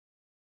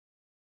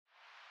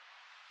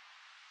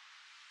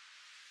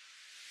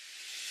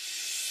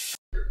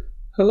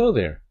Hello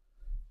there.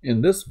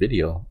 In this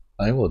video,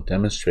 I will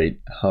demonstrate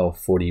how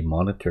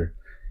FortiMonitor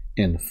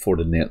and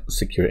Fortinet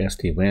Secure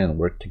SD-WAN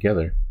work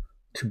together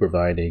to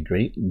provide a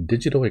great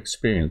digital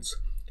experience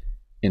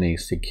in a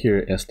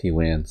secure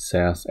SD-WAN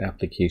SaaS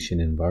application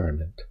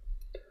environment.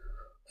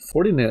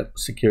 Fortinet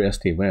Secure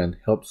SD-WAN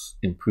helps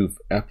improve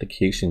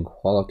application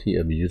quality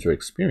of user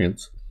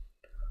experience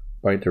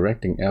by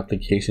directing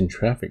application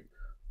traffic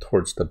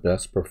towards the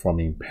best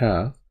performing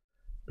path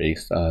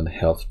based on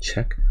health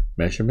check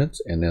measurements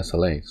and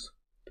SLAs.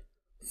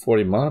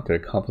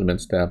 FortiMonitor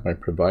complements that by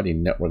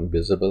providing network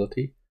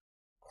visibility,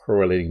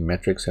 correlating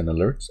metrics and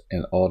alerts,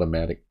 and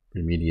automatic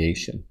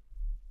remediation.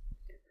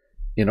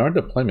 In our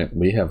deployment,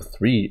 we have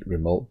 3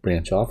 remote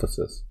branch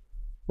offices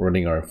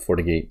running our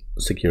FortiGate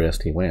Secure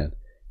SD-WAN,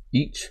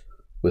 each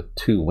with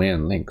 2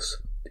 WAN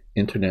links,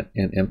 Internet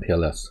and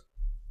MPLS.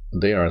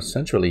 They are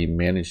centrally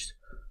managed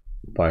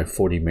by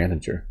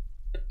FortiManager.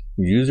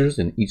 Users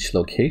in each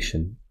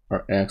location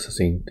are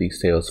accessing the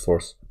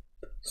Salesforce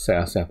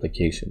SaaS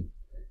application.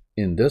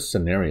 In this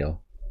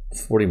scenario,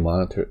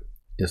 FortiMonitor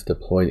is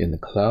deployed in the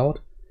cloud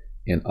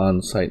and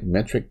on-site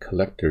metric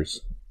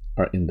collectors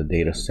are in the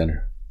data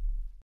center.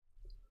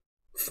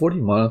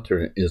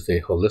 FortiMonitor is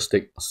a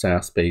holistic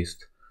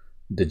SaaS-based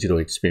digital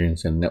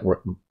experience and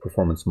network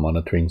performance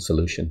monitoring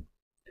solution.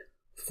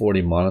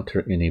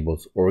 FortiMonitor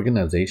enables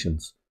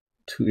organizations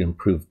to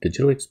improve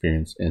digital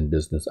experience and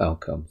business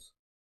outcomes.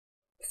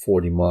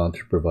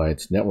 FortiMonitor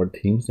provides network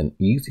teams an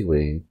easy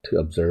way to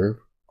observe,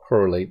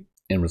 correlate,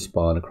 and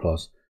respond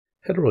across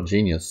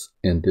heterogeneous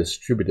and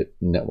distributed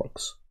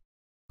networks.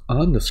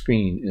 On the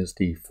screen is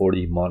the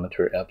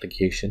FortiMonitor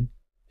application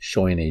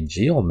showing a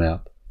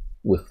geo-map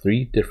with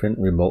 3 different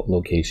remote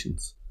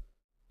locations.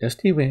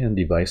 SD-WAN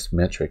device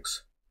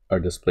metrics are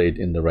displayed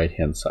in the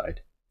right-hand side.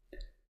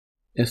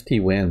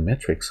 SD-WAN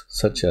metrics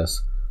such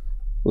as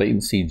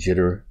latency,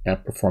 jitter,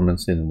 app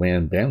performance, and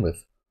WAN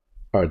bandwidth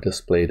are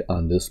displayed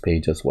on this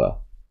page as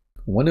well.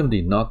 One of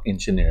the NOC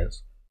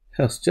engineers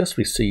has just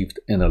received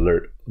an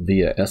alert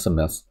via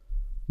SMS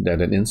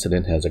that an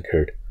incident has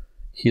occurred.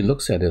 He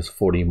looks at his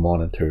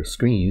FortiMonitor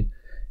screen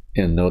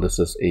and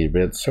notices a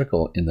red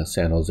circle in the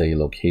San Jose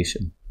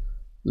location.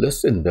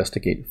 Let's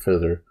investigate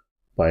further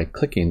by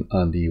clicking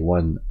on the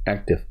one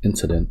active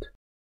incident.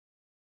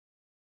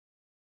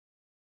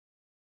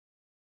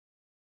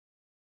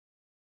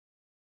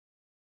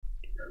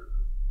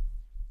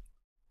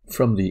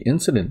 From the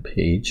incident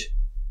page,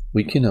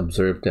 we can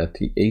observe that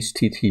the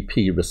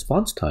HTTP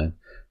response time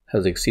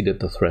has exceeded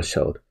the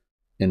threshold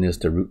and is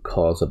the root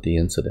cause of the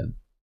incident.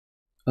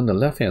 On the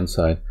left-hand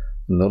side,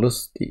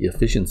 notice the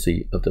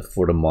efficiency of the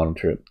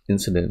FortiMonitor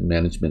incident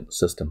management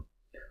system.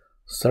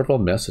 Several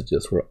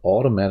messages were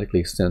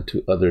automatically sent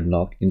to other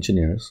NOC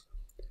engineers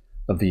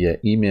via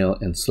email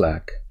and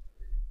Slack.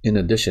 In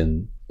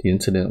addition, the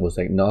incident was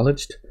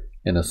acknowledged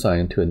and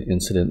assigned to an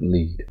incident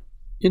lead.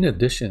 In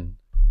addition,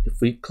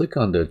 if we click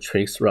on the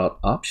trace route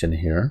option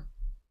here,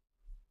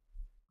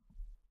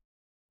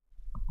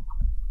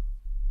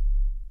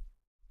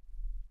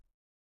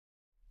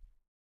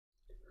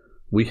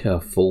 we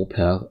have full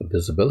path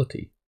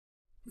visibility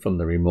from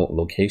the remote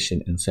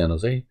location in San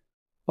Jose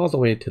all the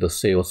way to the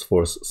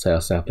Salesforce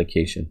SaaS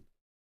application.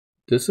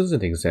 This is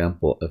an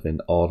example of an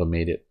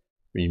automated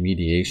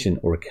remediation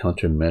or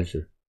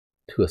countermeasure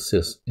to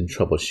assist in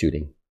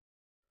troubleshooting.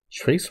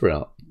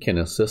 Traceroute can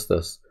assist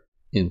us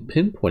in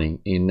pinpointing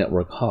a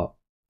network hop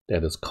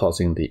that is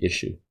causing the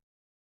issue.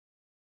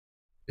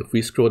 If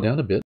we scroll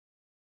down a bit,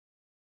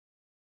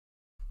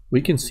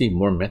 we can see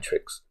more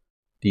metrics,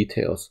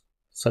 details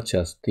such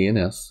as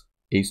DNS,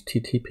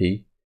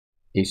 HTTP,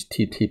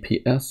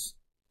 HTTPS,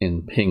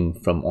 and ping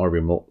from our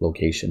remote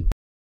location.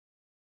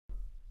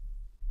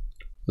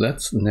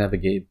 Let's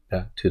navigate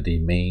back to the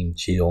main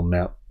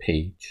GeoMap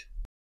page.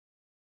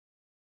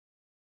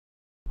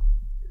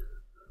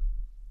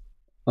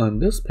 On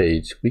this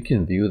page, we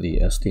can view the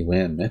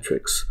SD-WAN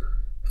metrics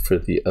for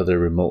the other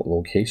remote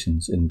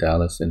locations in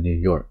Dallas and New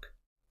York.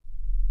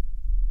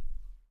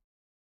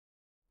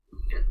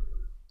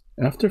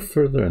 After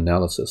further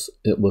analysis,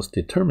 it was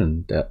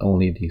determined that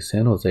only the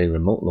San Jose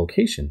remote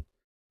location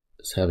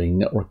is having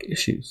network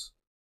issues.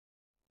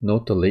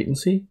 Note the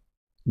latency,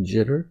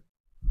 jitter,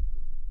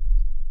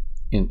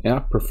 and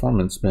app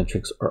performance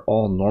metrics are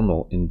all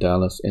normal in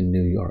Dallas and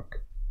New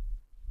York.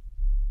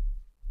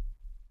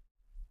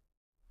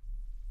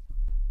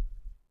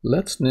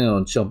 Let's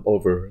now jump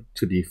over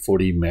to the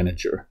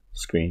FortiManager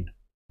screen.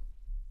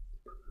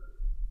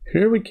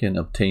 Here we can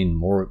obtain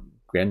more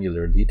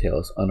granular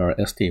details on our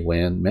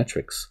SD-WAN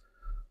metrics,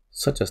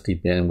 such as the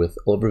bandwidth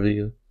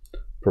overview,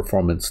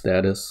 performance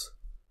status,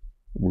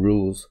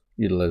 rules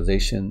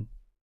utilization,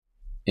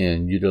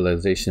 and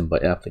utilization by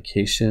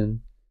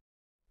application.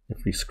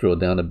 If we scroll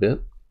down a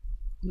bit,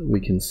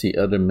 we can see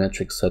other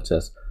metrics such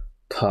as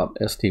top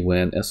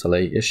SD-WAN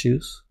SLA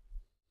issues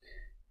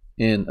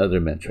and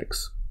other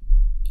metrics.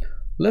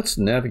 Let's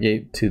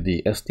navigate to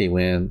the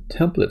SD-WAN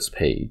templates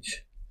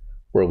page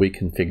where we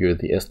configure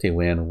the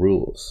SD-WAN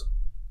rules.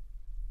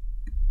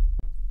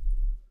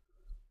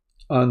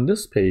 On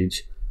this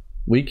page,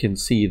 we can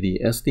see the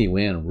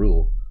SD-WAN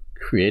rule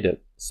created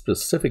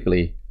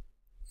specifically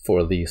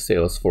for the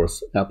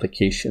Salesforce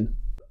application.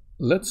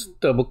 Let's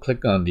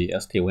double-click on the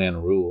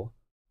SD-WAN rule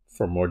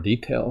for more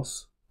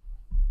details.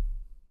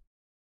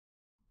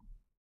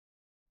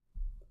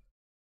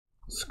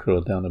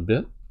 Scroll down a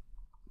bit.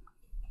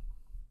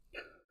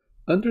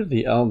 Under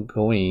the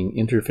Outgoing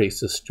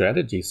Interfaces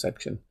Strategy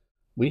section,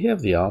 we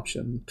have the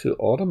option to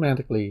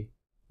automatically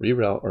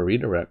reroute or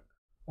redirect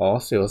all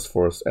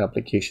Salesforce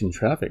application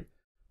traffic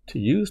to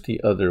use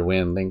the other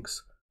WAN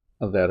links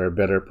that are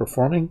better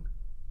performing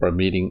or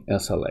meeting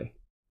SLA.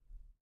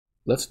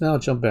 Let's now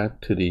jump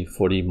back to the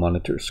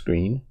FortiMonitor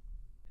screen.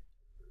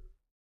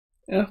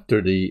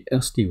 After the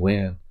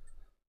SD-WAN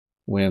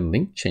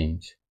link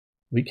change,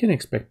 we can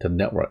expect the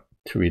network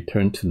to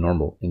return to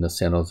normal in the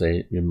San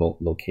Jose remote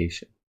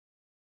location.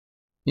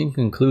 In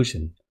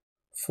conclusion,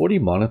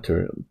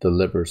 FortiMonitor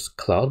delivers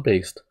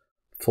cloud-based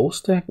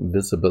full-stack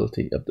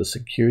visibility of the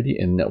security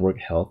and network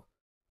health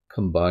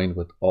combined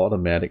with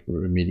automatic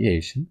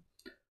remediation.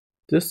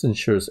 This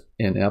ensures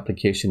an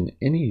application in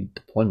any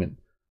deployment,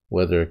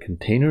 whether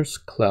containers,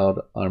 cloud,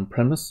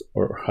 on-premise,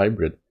 or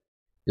hybrid,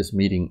 is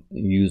meeting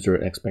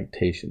user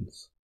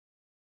expectations.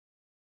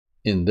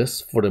 In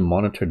this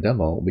FortiMonitor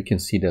demo, we can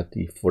see that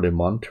the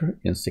FortiMonitor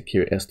and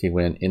Secure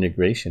SD-WAN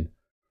integration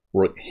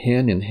work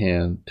hand in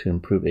hand to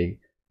improve a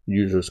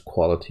user's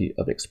quality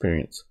of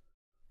experience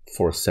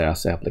for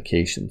SaaS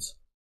applications.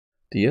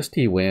 The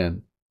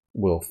SD-WAN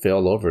will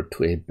fail over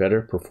to a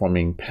better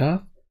performing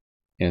path,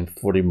 and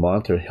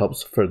FortiMonitor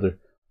helps further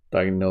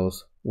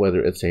diagnose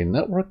whether it's a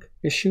network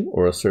issue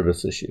or a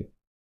service issue.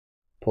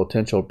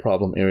 Potential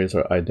problem areas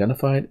are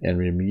identified and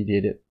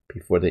remediated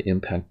before they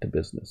impact the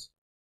business.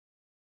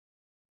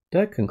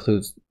 That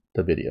concludes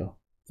the video.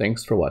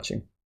 Thanks for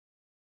watching.